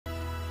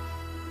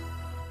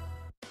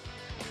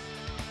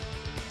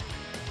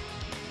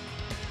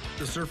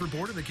The Surf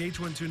Report of the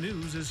Khon2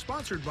 News is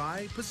sponsored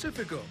by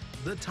Pacifico.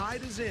 The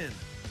tide is in.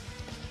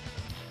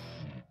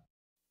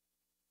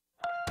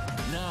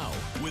 Now,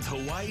 with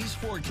Hawaii's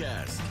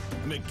forecast,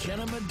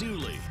 McKenna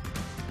Maduli.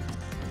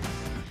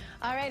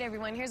 All right,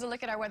 everyone, here's a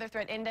look at our weather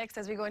threat index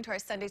as we go into our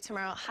Sunday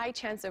tomorrow. High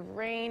chance of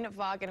rain,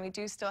 fog, and we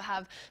do still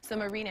have some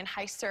marine and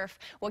high surf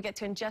we'll get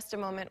to in just a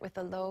moment with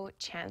a low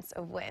chance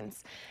of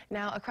winds.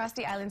 Now, across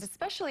the islands,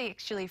 especially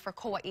actually for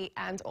Kauai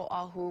and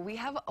Oahu, we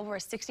have over a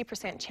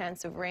 60%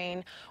 chance of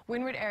rain.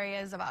 Windward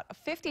areas, about a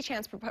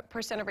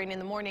 50% of rain in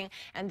the morning,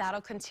 and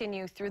that'll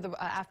continue through the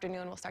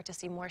afternoon. We'll start to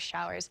see more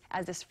showers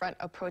as this front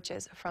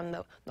approaches from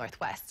the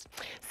northwest.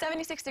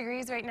 76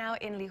 degrees right now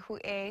in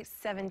Lihue,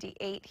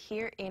 78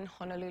 here in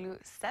Honolulu.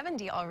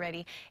 70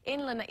 already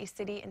in Lanai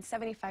City, and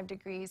 75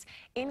 degrees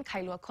in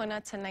Kailua Kona.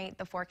 Tonight,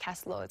 the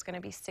forecast low is going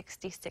to be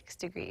 66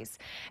 degrees.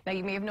 Now,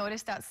 you may have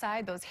noticed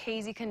outside those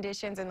hazy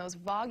conditions and those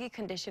foggy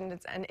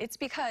conditions, and it's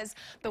because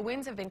the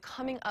winds have been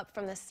coming up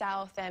from the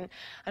south, and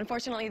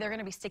unfortunately, they're going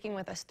to be sticking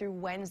with us through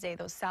Wednesday.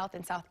 Those south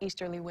and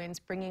southeasterly winds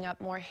bringing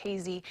up more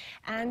hazy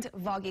and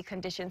foggy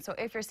conditions. So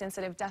if you're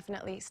sensitive,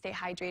 definitely stay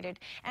hydrated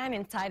and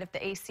inside of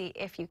the AC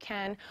if you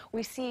can.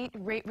 We see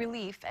great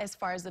relief as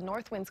far as the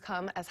north winds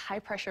come as high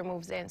pressure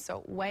moves in.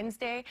 So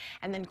Wednesday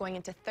and then going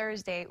into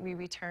Thursday, we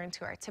return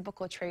to our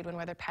typical trade wind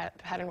weather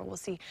pattern where we'll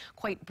see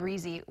quite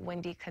breezy,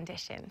 windy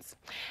conditions.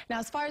 Now,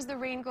 as far as the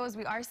rain goes,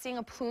 we are seeing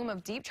a plume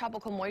of deep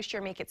tropical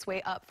moisture make its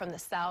way up from the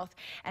south.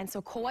 And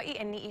so Kauai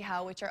and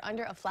Ni'ihau, which are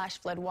under a flash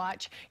flood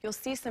watch, you'll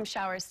see some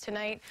showers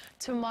tonight.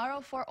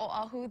 Tomorrow for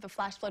Oahu, the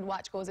flash flood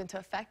watch goes into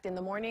effect in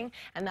the morning,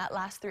 and that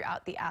lasts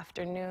throughout the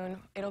afternoon.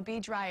 It'll be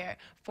drier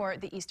for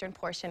the eastern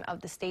portion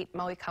of the state,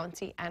 Maui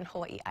County and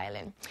Hawaii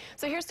Island.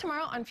 So here's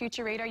tomorrow on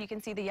future radar. You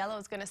can see the yellow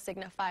is going to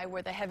signify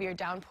where the heavier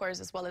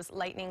downpours as well as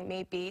lightning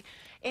may be.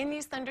 In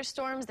these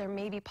thunderstorms, there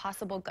may be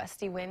possible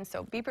gusty winds,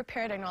 so be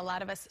prepared. I know a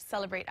lot of us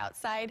celebrate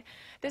outside.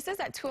 This is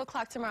at 2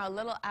 o'clock tomorrow, a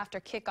little after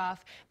kickoff.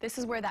 This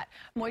is where that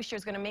moisture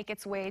is going to make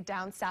its way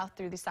down south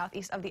through the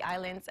southeast of the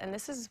islands, and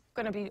this is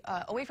going to be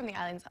away from the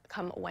islands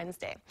come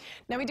Wednesday.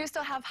 Now, we do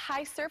still have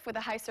high surf with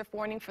a high surf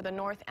warning for the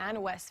north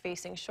and west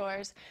facing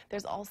shores.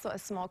 There's also a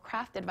small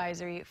craft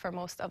advisory for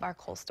most of our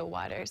coastal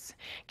waters.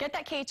 Get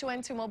that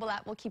Khon2 mobile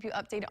app. We'll keep you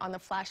updated on the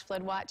flash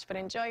flood watch, but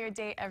enjoy your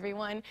day,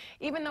 everyone.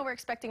 Even though we're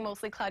expecting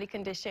mostly cloudy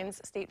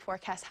conditions, state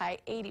forecast high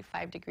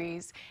 85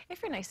 degrees.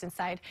 If you're nice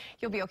inside,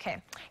 you'll be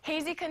okay.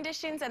 Hazy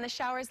conditions and the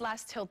showers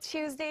last till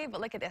Tuesday, but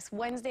look at this.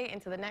 Wednesday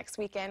into the next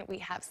weekend, we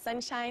have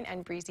sunshine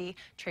and breezy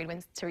trade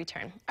winds to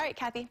return. All right,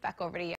 Kathy, back over to you.